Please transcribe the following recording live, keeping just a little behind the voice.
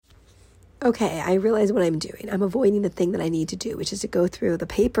Okay, I realize what I'm doing. I'm avoiding the thing that I need to do, which is to go through the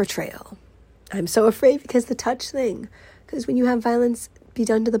paper trail. I'm so afraid because the touch thing. Because when you have violence be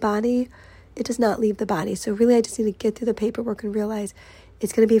done to the body, it does not leave the body. So really, I just need to get through the paperwork and realize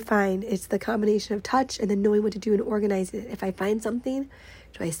it's going to be fine. It's the combination of touch and then knowing what to do and organizing it. If I find something,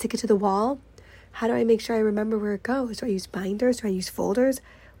 do I stick it to the wall? How do I make sure I remember where it goes? Do I use binders? Do I use folders?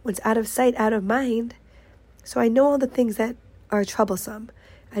 When it's out of sight, out of mind. So I know all the things that are troublesome.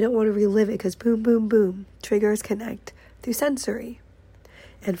 I don't want to relive it because boom, boom, boom. Triggers connect through sensory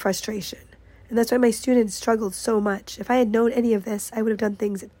and frustration. And that's why my students struggled so much. If I had known any of this, I would have done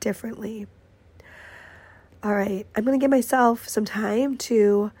things differently. All right, I'm going to give myself some time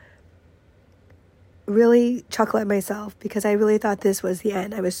to really chuckle at myself because I really thought this was the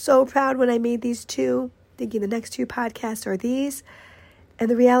end. I was so proud when I made these two, thinking the next two podcasts are these. And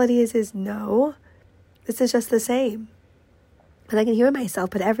the reality is no, this is just the same. And I can hear myself,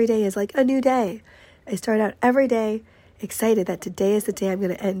 but every day is like a new day. I start out every day excited that today is the day I'm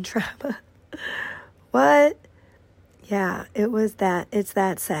going to end trauma. What? Yeah, it's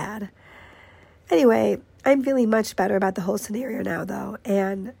that sad. Anyway, I'm feeling much better about the whole scenario now, though,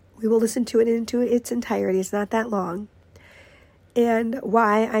 and we will listen to it into its entirety. It's not that long. And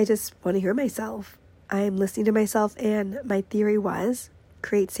why? I just want to hear myself. I'm listening to myself, and my theory was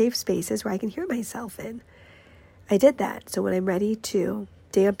create safe spaces where I can hear myself in. I did that, so when I'm ready to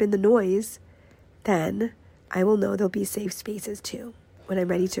dampen the noise, then I will know there'll be safe spaces too. When I'm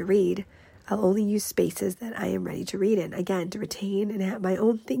ready to read, I'll only use spaces that I am ready to read in. Again, to retain and have my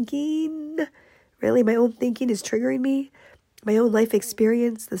own thinking. Really, my own thinking is triggering me. My own life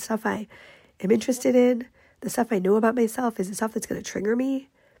experience, the stuff I am interested in, the stuff I know about myself is the stuff that's going to trigger me.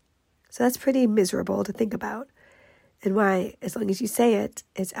 So that's pretty miserable to think about. And why, as long as you say it,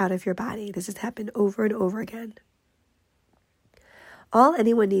 it's out of your body. This has happened over and over again. All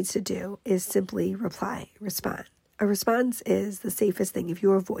anyone needs to do is simply respond. A response is the safest thing. If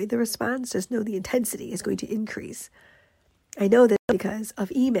you avoid the response, just know the intensity is going to increase. I know this because of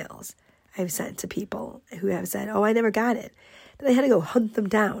emails I've sent to people who have said, oh, I never got it. Then I had to go hunt them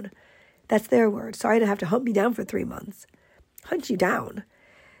down. That's their word. Sorry to have to hunt me down for 3 months. Hunt you down.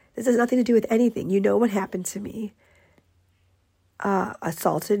 This has nothing to do with anything. You know what happened to me.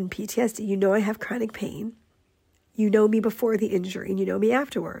 Assaulted and PTSD. You know I have chronic pain. You know me before the injury and you know me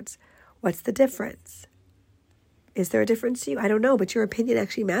afterwards. What's the difference? Is there a difference to you? I don't know, but your opinion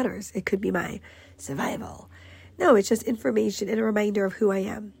actually matters. It could be my survival. No, it's just information and a reminder of who I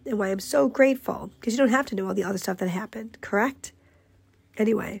am and why I'm so grateful, because you don't have to know all the other stuff that happened, correct?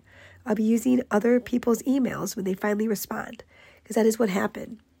 Anyway, I'll be using other people's emails when they finally respond, because that is what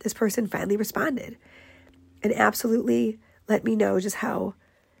happened. This person finally responded and absolutely let me know just how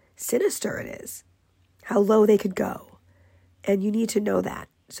sinister it is, how low they could go. And you need to know that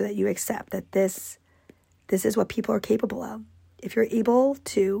so that you accept that this is what people are capable of. If you're able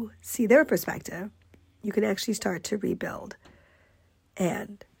to see their perspective, you can actually start to rebuild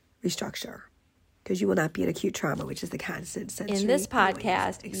and restructure, because you will not be in acute trauma, which is the constant sensory. In this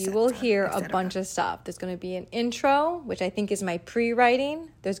podcast, noise, you will hear a bunch of stuff. There's going to be an intro, which I think is my pre-writing.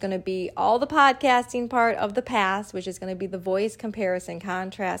 There's going to be all the podcasting part of the past, which is going to be the voice, comparison,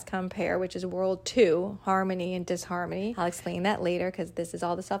 contrast, compare, which is world 2, harmony and disharmony. I'll explain that later, because this is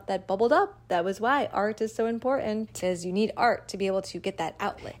all the stuff that bubbled up. That was why art is so important, because you need art to be able to get that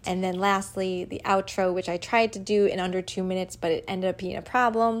outlet. And then lastly, the outro, which I tried to do in under 2 minutes, but it ended up being a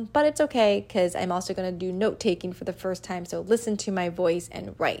problem. But it's okay, because I'm also going to do note-taking for the first time. So listen to my voice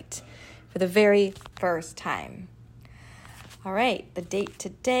and write for the very first time. All right, the date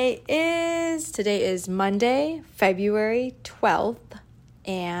today is Monday, February 12th.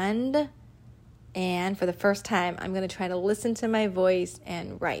 And for the first time, I'm going to try to listen to my voice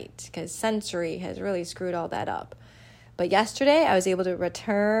and write, because sensory has really screwed all that up. But yesterday, I was able to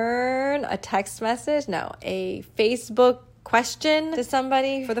return a Facebook question to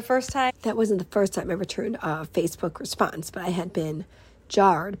somebody for the first time. That wasn't the first time I returned a Facebook response, but I had been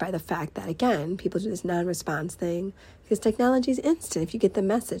jarred by the fact that, again, people do this non-response thing because technology is instant if you get the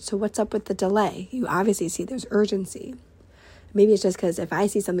message. So what's up with the delay? You obviously see there's urgency. Maybe it's just because if I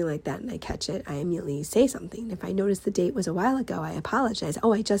see something like that and I catch it, I immediately say something. If I notice the date was a while ago, I apologize.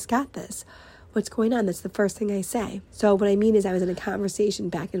 Oh, I just got this. What's going on? That's the first thing I say. So what I mean is I was in a conversation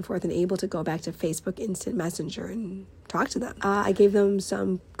back and forth and able to go back to Facebook Instant Messenger and talk to them. I gave them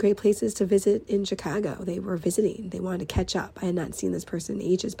some great places to visit in Chicago. They were visiting. They wanted to catch up. I had not seen this person in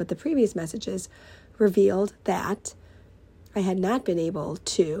ages, but the previous messages revealed that I had not been able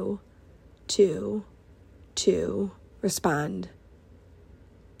to respond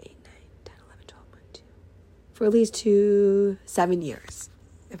 8, 9, 10, 11, 12, 1, 2, for at least 7 years.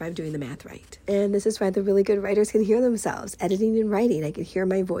 if I'm doing the math right. And this is why the really good writers can hear themselves. Editing and writing, I could hear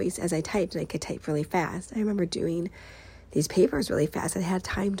my voice as I typed, and I could type really fast. I remember doing these papers really fast. I had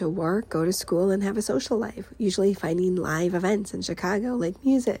time to work, go to school, and have a social life, usually finding live events in Chicago, like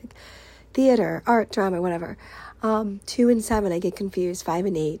music, theater, art, drama, whatever. 2 and 7, I get confused, 5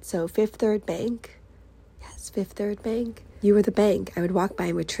 and 8. So Fifth Third Bank. Yes, Fifth Third Bank. You were the bank. I would walk by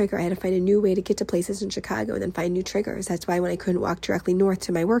and would trigger. I had to find a new way to get to places in Chicago and then find new triggers. That's why when I couldn't walk directly north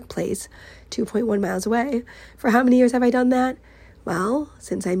to my workplace, 2.1 miles away, for how many years have I done that? Well,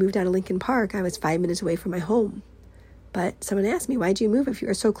 since I moved out of Lincoln Park, I was 5 minutes away from my home. But someone asked me, why'd you move if you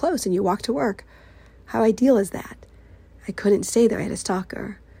were so close and you walked to work? How ideal is that? I couldn't stay there. I had a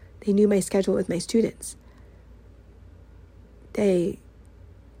stalker. They knew my schedule with my students. They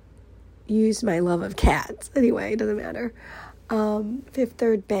used my love of cats. Anyway, it doesn't matter. Fifth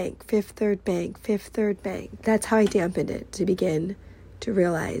Third Bank, Fifth Third Bank, Fifth Third Bank. That's how I dampened it, to begin to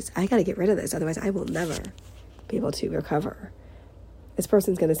realize I got to get rid of this. Otherwise, I will never be able to recover. This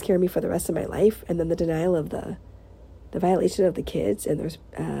person's going to scare me for the rest of my life. And then the denial of the violation of the kids. And there's,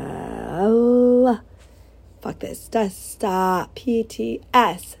 fuck this. Just stop.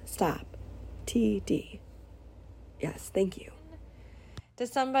 PTS. Stop. TD. Yes, thank you. To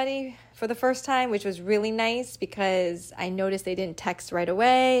somebody for the first time, which was really nice because I noticed they didn't text right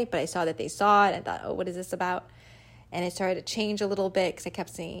away, but I saw that they saw it and thought, oh, what is this about? And it started to change a little bit because I kept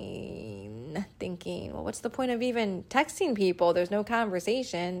thinking, well, what's the point of even texting people? There's no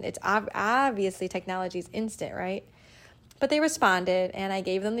conversation. It's obviously technology's instant, right? But they responded, and I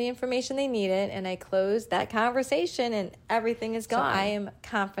gave them the information they needed, and I closed that conversation, and everything is gone. I am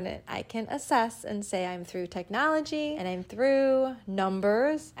confident I can assess and say I'm through technology, and I'm through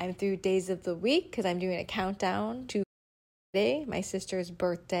numbers. I'm through days of the week because I'm doing a countdown to my sister's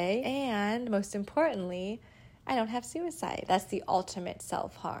birthday, and most importantly, I don't have suicide. That's the ultimate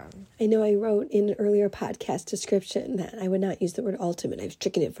self-harm. I know I wrote in an earlier podcast description that I would not use the word ultimate. I've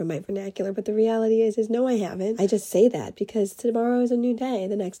stricken it from my vernacular, but the reality is no, I haven't. I just say that because tomorrow is a new day.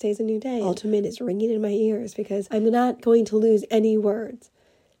 The next day is a new day. Ultimate is ringing in my ears because I'm not going to lose any words.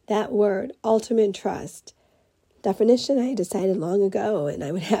 That word, ultimate trust, definition I decided long ago, and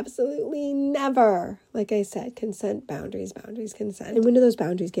I would absolutely never, like I said, consent, boundaries, consent. And when do those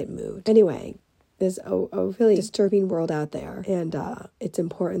boundaries get moved? Anyway, there's a really disturbing world out there, and it's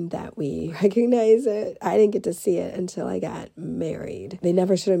important that we recognize it. I didn't get to see it until I got married. They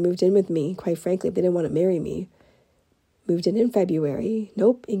never should have moved in with me, quite frankly, if they didn't want to marry me. Moved in February.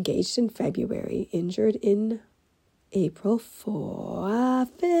 Nope, engaged in February. Injured in April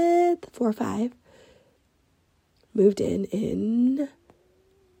 5th, 4 or 5. Moved in,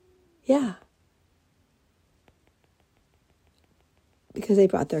 yeah. Because they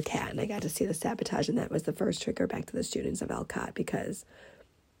brought their cat, and I got to see the sabotage, and that was the first trigger back to the students of Elcott, because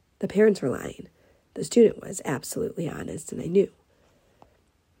the parents were lying. The student was absolutely honest, and I knew.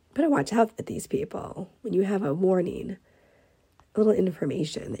 But I watch out with these people. When you have a warning, a little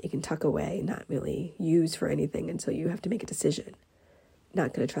information that you can tuck away, not really use for anything until you have to make a decision.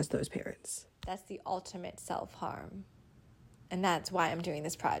 Not going to trust those parents. That's the ultimate self-harm. And that's why I'm doing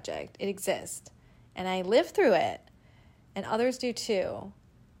this project. It exists. And I live through it. And others do too.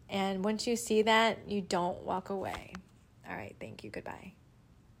 And once you see that, you don't walk away. All right, thank you. Goodbye.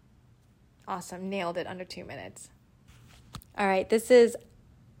 Awesome. Nailed it under 2 minutes. All right, this is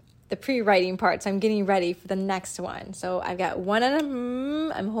the pre-writing part. So I'm getting ready for the next one. So I've got one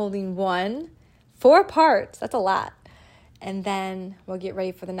and I'm holding 4 parts. That's a lot. And then we'll get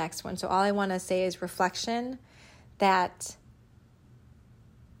ready for the next one. So all I want to say is reflection that,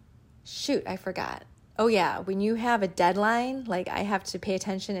 I forgot. Oh yeah, when you have a deadline, like I have to pay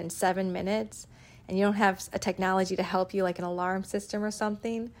attention in 7 minutes, and you don't have a technology to help you, like an alarm system or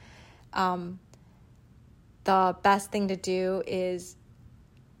something, the best thing to do is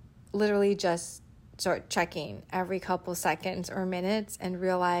literally just start checking every couple seconds or minutes and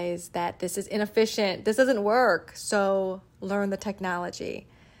realize that this is inefficient. This doesn't work. So learn the technology.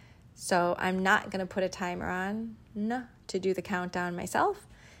 So I'm not going to put a timer on to do the countdown myself.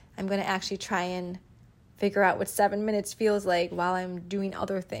 I'm going to actually try and figure out what 7 minutes feels like while I'm doing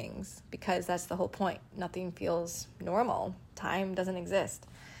other things, because that's the whole point. Nothing feels normal. Time doesn't exist.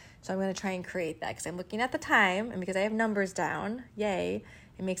 So I'm going to try and create that because I'm looking at the time, and because I have numbers down, yay,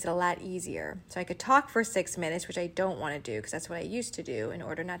 it makes it a lot easier. So I could talk for 6 minutes, which I don't want to do because that's what I used to do in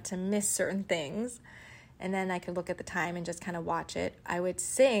order not to miss certain things. And then I could look at the time and just kind of watch it. I would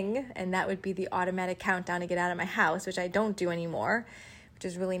sing, and that would be the automatic countdown to get out of my house, which I don't do anymore, which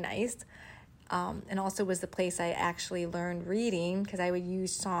is really nice. And also was the place I actually learned reading, because I would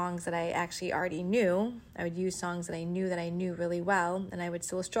use songs that I actually already knew. I would use songs that I knew really well, and I would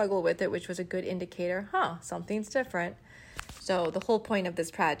still struggle with it, which was a good indicator, something's different. So the whole point of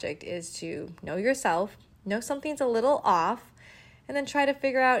this project is to know yourself, know something's a little off, and then try to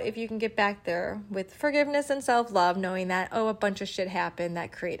figure out if you can get back there with forgiveness and self-love, knowing that, a bunch of shit happened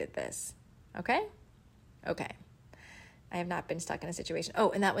that created this. Okay? Okay. I have not been stuck in a situation.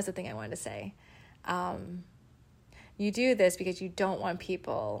 And that was the thing I wanted to say. You do this because you don't want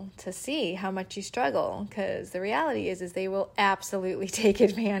people to see how much you struggle, because the reality is they will absolutely take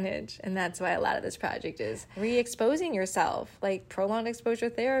advantage. And that's why a lot of this project is re-exposing yourself, like prolonged exposure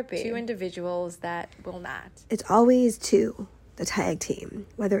therapy, to individuals that will not. It's always two, the tag team,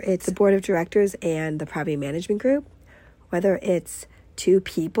 whether it's the board of directors and the property management group, whether it's two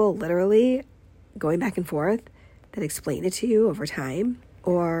people literally going back and forth that explain it to you over time,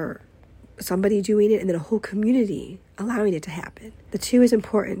 or somebody doing it and then a whole community allowing it to happen. The two is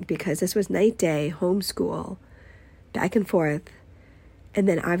important because this was night day, homeschool, back and forth. And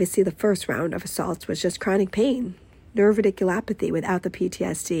then obviously the first round of assaults was just chronic pain, nerve radiculopathy without the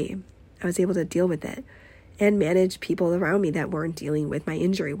PTSD. I was able to deal with it and manage people around me that weren't dealing with my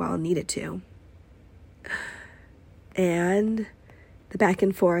injury while needed to. And the back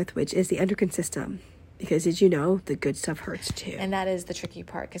and forth, which is the endocrine system. Because did you know the good stuff hurts too? And that is the tricky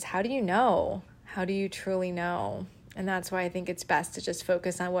part, because how do you know? How do you truly know? And that's why I think it's best to just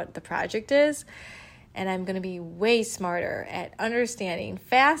focus on what the project is. And I'm going to be way smarter at understanding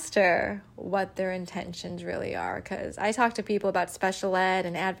faster what their intentions really are. Because I talk to people about special ed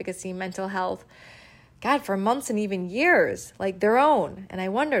and advocacy, mental health, God, for months and even years, like their own. And I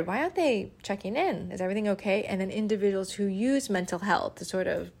wondered, why aren't they checking in? Is everything okay? And then individuals who use mental health to sort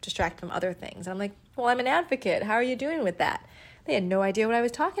of distract from other things. And I'm like, well, I'm an advocate. How are you doing with that? They had no idea what I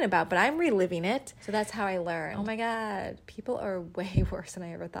was talking about, but I'm reliving it. So that's how I learned. Oh my God, people are way worse than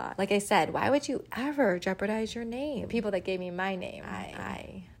I ever thought. Like I said, why would you ever jeopardize your name? People that gave me my name,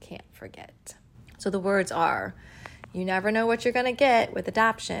 I can't forget. So the words are, you never know what you're going to get with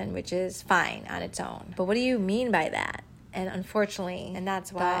adoption, which is fine on its own. But what do you mean by that? And unfortunately, and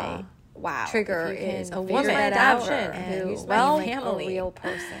that's why trigger is a woman adoption who's family, a real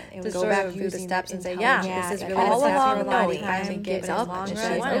person. It would go back through the steps and say, this is really all along knowing. Finally gives up and she's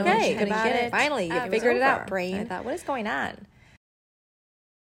okay, couldn't get it. Finally, you figured it out, brain. I thought, what is going on?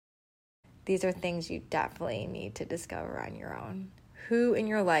 These are things you definitely need to discover on your own. Who in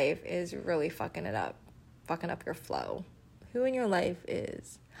your life is really fucking up your flow? Who in your life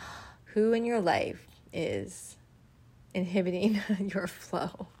is inhibiting your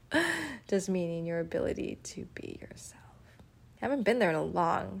flow? Just meaning your ability to be yourself. I haven't been there in a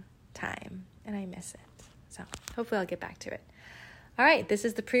long time, and I miss it. So hopefully I'll get back to it. All right, this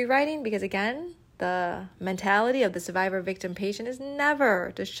is the pre-writing, because again, the mentality of the survivor, victim, patient is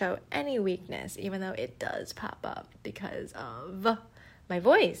never to show any weakness, even though it does pop up because of my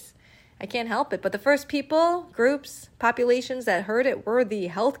voice. I can't help it. But the first people, groups, populations that heard it were the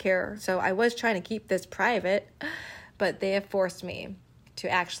healthcare. So I was trying to keep this private, but they have forced me to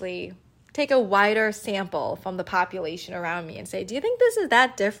actually take a wider sample from the population around me and say, do you think this is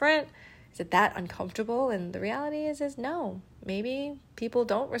that different? Is it that uncomfortable? And the reality is no. Maybe people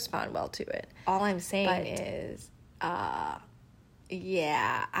don't respond well to it. All I'm saying is, I'm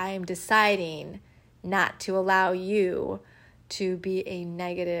deciding not to allow you to be a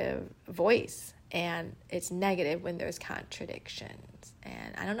negative voice. And it's negative when there's contradictions.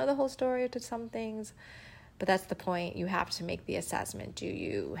 And I don't know the whole story to some things, but that's the point. You have to make the assessment. Do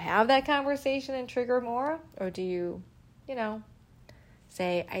you have that conversation and trigger more? Or do you,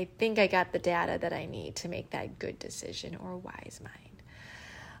 say, I think I got the data that I need to make that good decision or wise mind.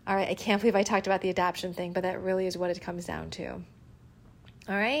 All right, I can't believe I talked about the adoption thing, but that really is what it comes down to.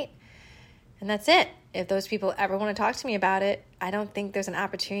 All right? And that's it. If those people ever want to talk to me about it, I don't think there's an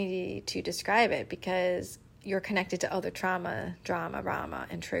opportunity to describe it because you're connected to other trauma, drama,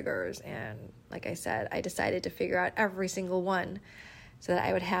 and triggers. And like I said, I decided to figure out every single one so that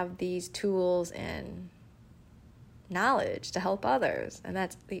I would have these tools and knowledge to help others. And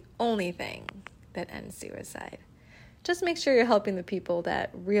that's the only thing that ends suicide. Just make sure you're helping the people that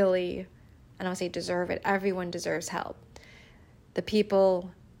really, I don't say deserve it, everyone deserves help. The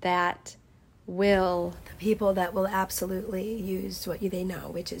people that will absolutely use what they know,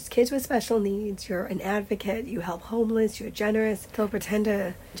 which is kids with special needs. You're an advocate, you help homeless, you're generous. They'll pretend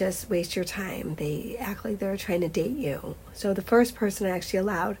to just waste your time. They act like they're trying to date you. So the first person I actually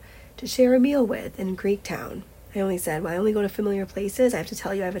allowed to share a meal with in Greektown, I only said, well, I only go to familiar places. I have to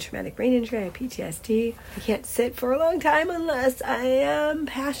tell you I have a traumatic brain injury. I have PTSD. I can't sit for a long time unless I am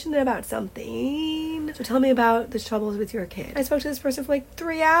passionate about something. So tell me about the troubles with your kid. I spoke to this person for like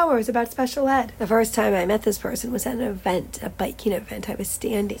 3 hours about special ed. The first time I met this person was at an event, a biking event. I was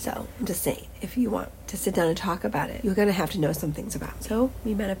standing. So I'm just saying, if you want to sit down and talk about it, you're going to have to know some things about it. So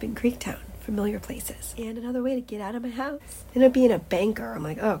we met up in Creektown. Familiar places. And another way to get out of my house. Ended up being a banker. I'm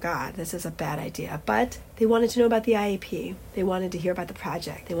like, oh God, this is a bad idea. But they wanted to know about the IEP. They wanted to hear about the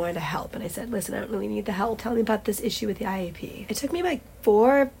project. They wanted to help. And I said, listen, I don't really need the help. Tell me about this issue with the IEP. It took me like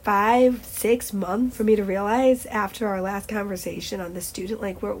 4, 5, 6 months for me to realize after our last conversation on the student,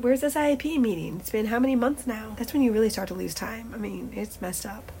 like, where's this IEP meeting? It's been how many months now? That's when you really start to lose time. I mean, it's messed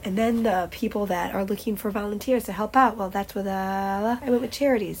up. And then the people that are looking for volunteers to help out, well, that's with I went with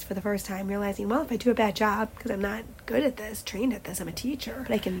charities for the first time, realizing, well, if I do a bad job, because I'm not good at this, trained at this, I'm a teacher,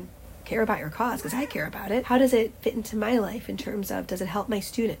 but I can care about your cause because I care about it. How does it fit into my life in terms of, does it help my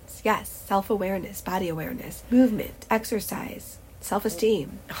students? Yes. Self-awareness, body awareness, movement, exercise,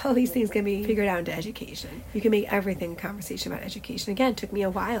 self-esteem. All these things can be figured out into education. You can make everything a conversation about education. Again, it took me a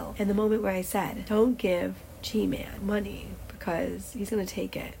while. And the moment where I said, don't give G-Man money because he's going to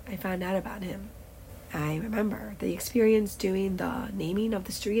take it, I found out about him. I remember the experience doing the naming of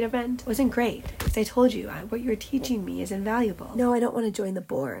the street event wasn't great. Because I told you, what you're teaching me is invaluable. No, I don't want to join the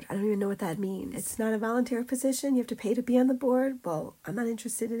board. I don't even know what that means. It's not a volunteer position. You have to pay to be on the board. Well, I'm not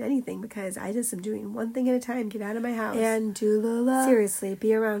interested in anything because I just am doing one thing at a time. Get out of my house. And seriously,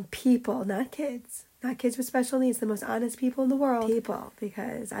 be around people, not kids. Not kids with special needs, the most honest people in the world. People,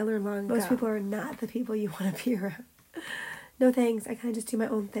 because I learned long ago. Most people are not the people you want to be around. No thanks, I kind of just do my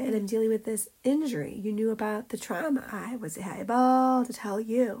own thing. And I'm dealing with this injury. You knew about the trauma. I was able to tell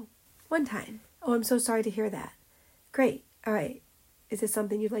you one time. Oh, I'm so sorry to hear that. Great. All right. Is this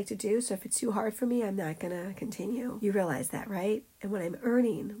something you'd like to do? So if it's too hard for me, I'm not going to continue. You realize that, right? And what I'm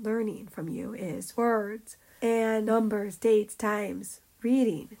learning from you is words and numbers, dates, times.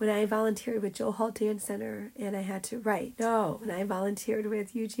 Reading. When I volunteered with Joel Hall Dance Center and I had to write. No. When I volunteered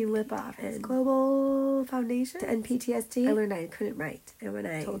with Eugene Lipoff and Global Foundation to end PTSD, I learned I couldn't write. And when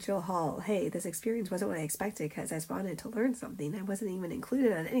I told Joel Hall, hey, this experience wasn't what I expected because I just wanted to learn something, I wasn't even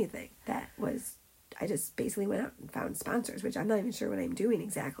included on anything. I just basically went out and found sponsors, which I'm not even sure what I'm doing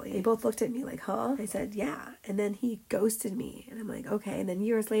exactly. They both looked at me like, huh? I said, yeah. And then he ghosted me. And I'm like, okay. And then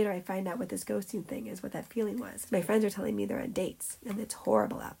years later, I find out what this ghosting thing is, what that feeling was. My friends are telling me they're on dates. And it's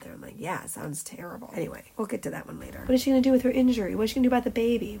horrible out there. I'm like, yeah, sounds terrible. Anyway, we'll get to that one later. What is she going to do with her injury? What is she going to do about the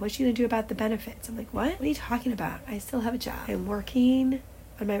baby? What's she going to do about the benefits? I'm like, what? What are you talking about? I still have a job. I'm working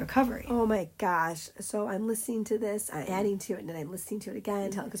on my recovery. Oh my gosh. So I'm listening to this, I'm adding to it, and then I'm listening to it again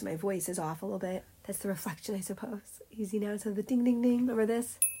because my voice is off a little bit. That's the reflection, I suppose. Easy now, so the ding, ding, ding. Remember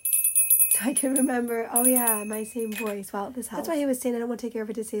this? So I can remember, oh yeah, my same voice. Well, this helps. That's why he was saying I don't want to take care of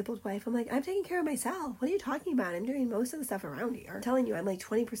a disabled wife. I'm like, I'm taking care of myself. What are you talking about? I'm doing most of the stuff around here. I'm telling you, I'm like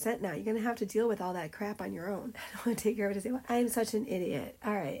 20% now. You're going to have to deal with all that crap on your own. I don't want to take care of a disabled wife. I'm such an idiot.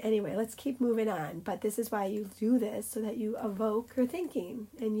 All right, anyway, let's keep moving on. But this is why you do this, so that you evoke your thinking.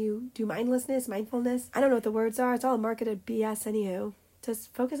 And you do mindfulness. I don't know what the words are. It's all marketed BS anywho.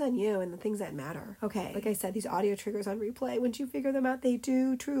 Just focus on you and the things that matter. Okay, like I said, these audio triggers on replay, once you figure them out, they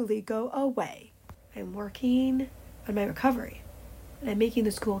do truly go away. I'm working on my recovery. And I'm making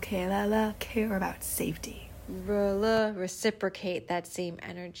the school care about safety. Reciprocate that same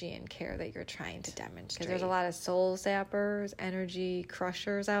energy and care that you're trying to demonstrate. Because there's a lot of soul zappers, energy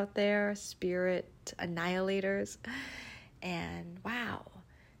crushers out there, spirit annihilators. And wow,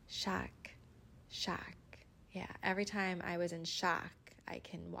 shock. Yeah, every time I was in shock, I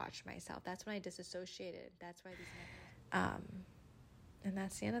can watch myself. That's when I disassociated. That's why and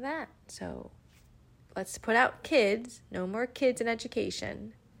that's the end of that. So let's put out kids. No more kids in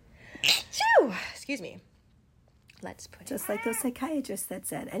education. Excuse me. Let's put just like those psychiatrists that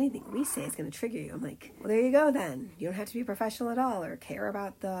said anything we say is going to trigger you. I'm like, well, there you go then. You don't have to be professional at all or care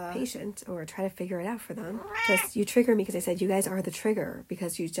about the patient or try to figure it out for them. Just, you trigger me because I said you guys are the trigger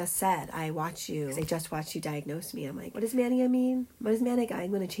because you just said I watch you. Because I just watched you diagnose me. I'm like, what does manic mean? What is manic? I'm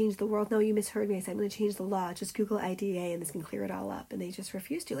going to change the world. No, you misheard me. I said I'm going to change the law. Just Google IDA and this can clear it all up. And they just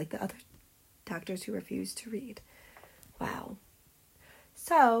refused to, like the other doctors who refused to read. Wow.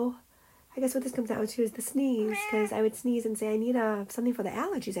 So I guess what this comes down to is the sneeze, because I would sneeze and say, I need something for the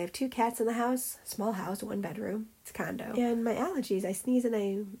allergies. I have 2 cats in the house, small house, 1 bedroom. It's a condo. And my allergies, I sneeze and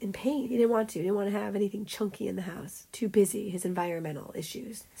I'm in pain. He didn't want to. He didn't want to have anything chunky in the house. Too busy, his environmental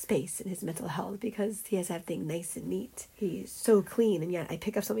issues, space, and his mental health, because he has to have things nice and neat. He's so clean, and yet I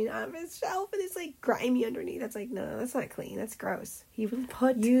pick up something out of his shelf and it's like grimy underneath. That's like, no, that's not clean. That's gross. He would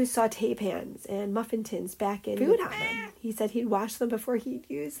put used saute pans and muffin tins back in food on them. He said he'd wash them before he'd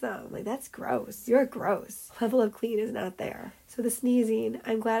use them. Like, that's gross. You're gross. Level of clean is not there. So the sneezing,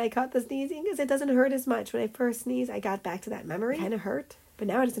 I'm glad I caught the sneezing because it doesn't hurt as much. When I first sneezed, I got back to that memory. It kind of hurt, but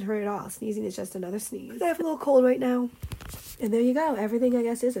now it doesn't hurt at all. Sneezing is just another sneeze. I have a little cold right now. And there you go. Everything, I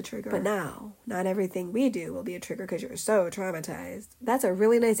guess, is a trigger. But now, not everything we do will be a trigger because you're so traumatized. That's a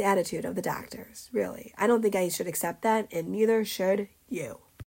really nice attitude of the doctors, really. I don't think I should accept that, and neither should you.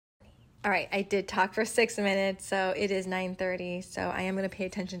 All right, I did talk for 6 minutes, so it is 9:30, so I am going to pay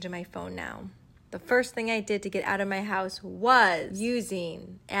attention to my phone now. The first thing I did to get out of my house was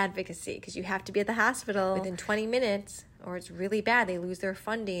using advocacy, because you have to be at the hospital within 20 minutes or it's really bad. They lose their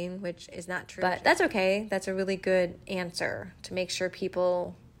funding, which is not true. But that's okay. That's a really good answer to make sure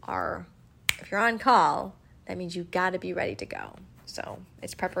people are, if you're on call, that means you got to be ready to go. So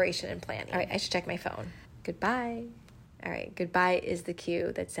it's preparation and planning. All right, I should check my phone. Goodbye. All right, goodbye is the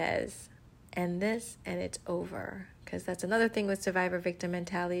cue that says, end this and it's over. Because that's another thing with survivor-victim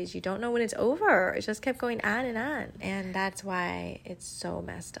mentality is you don't know when it's over. It just kept going on. And that's why it's so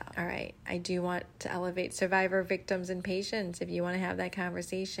messed up. All right, I do want to elevate survivor, victims, and patients. If you want to have that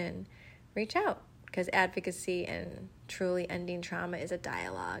conversation, reach out. Because advocacy and truly ending trauma is a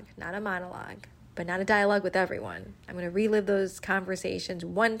dialogue, not a monologue. But not a dialogue with everyone. I'm going to relive those conversations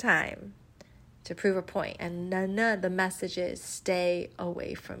one time to prove a point. And none of the message is stay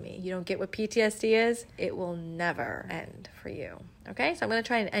away from me. You don't get what PTSD is, it will never end for you. Okay? So I'm going to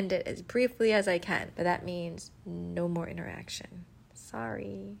try and end it as briefly as I can. But that means no more interaction.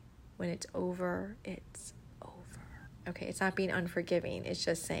 Sorry. When it's over, it's over. Okay, it's not being unforgiving. It's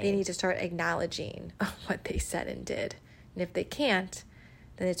just saying they need to start acknowledging what they said and did. And if they can't,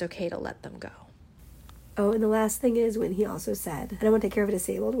 then it's okay to let them go. Oh, and the last thing is when he also said, I don't want to take care of a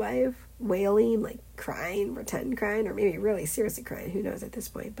disabled wife, wailing, like crying, pretend crying, or maybe really seriously crying, who knows at this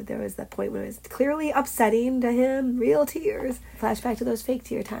point. But there was that point when it was clearly upsetting to him, real tears. Flashback to those fake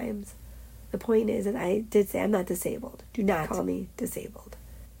tear times. The point is that I did say, I'm not disabled. Do not call me disabled.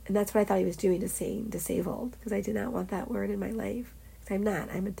 And that's what I thought he was doing, is saying disabled, because I did not want that word in my life. Because I'm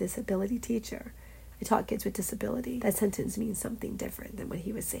not. I'm a disability teacher. I taught kids with disability. That sentence means something different than what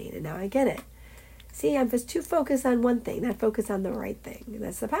he was saying, and now I get it. See, I'm just too focused on one thing, not focused on the right thing. And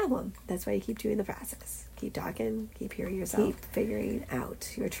that's the problem. That's why you keep doing the process. Keep talking, keep hearing yourself, keep figuring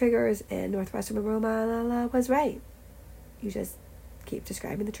out your triggers, and Northwestern Monroe was right. You just keep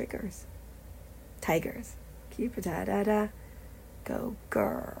describing the triggers. Tigers. Keep da-da-da. Go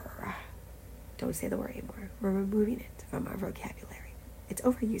grrr. Don't say the word anymore. We're removing it from our vocabulary. It's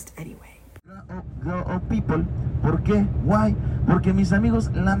overused anyway. People. ¿Por qué? Why? Porque mis amigos,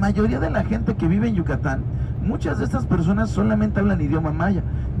 la mayoría de la gente que vive en Yucatán, muchas de estas personas solamente hablan idioma maya.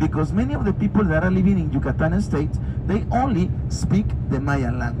 Because many of the people that are living in Yucatan state, they only speak the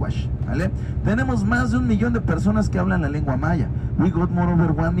Mayan language. ¿Vale? Tenemos más de 1 millón de personas que hablan la lengua maya. We got more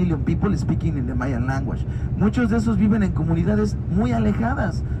over 1 million people speaking in the Mayan language. Muchos de esos viven en comunidades muy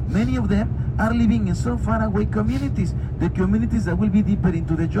alejadas. Many of them are living in so far away communities, the communities that will be deeper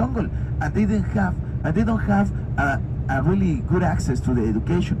into the jungle, and they don't have a really good access to the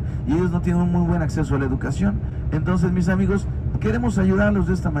education. Y ellos no tienen un muy buen acceso a la educación. Entonces, mis amigos, queremos ayudarlos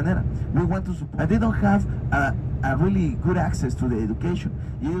de esta manera. We want to support. And they don't have a really good access to the education.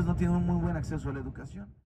 Y ellos no tienen un muy buen acceso a la educación.